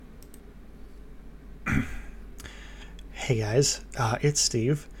Hey guys, it's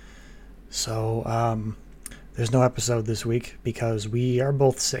Steve. So, there's no episode this week because we are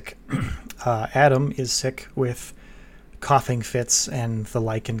both sick. Adam is sick with coughing fits and the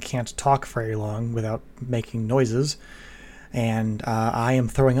like and can't talk very long without making noises. And I am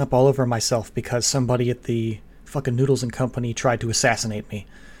throwing up all over myself because somebody at the fucking Noodles and Company tried to assassinate me.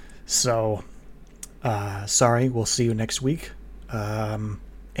 So, sorry, we'll see you next week.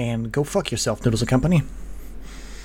 And go fuck yourself, Noodles and Company.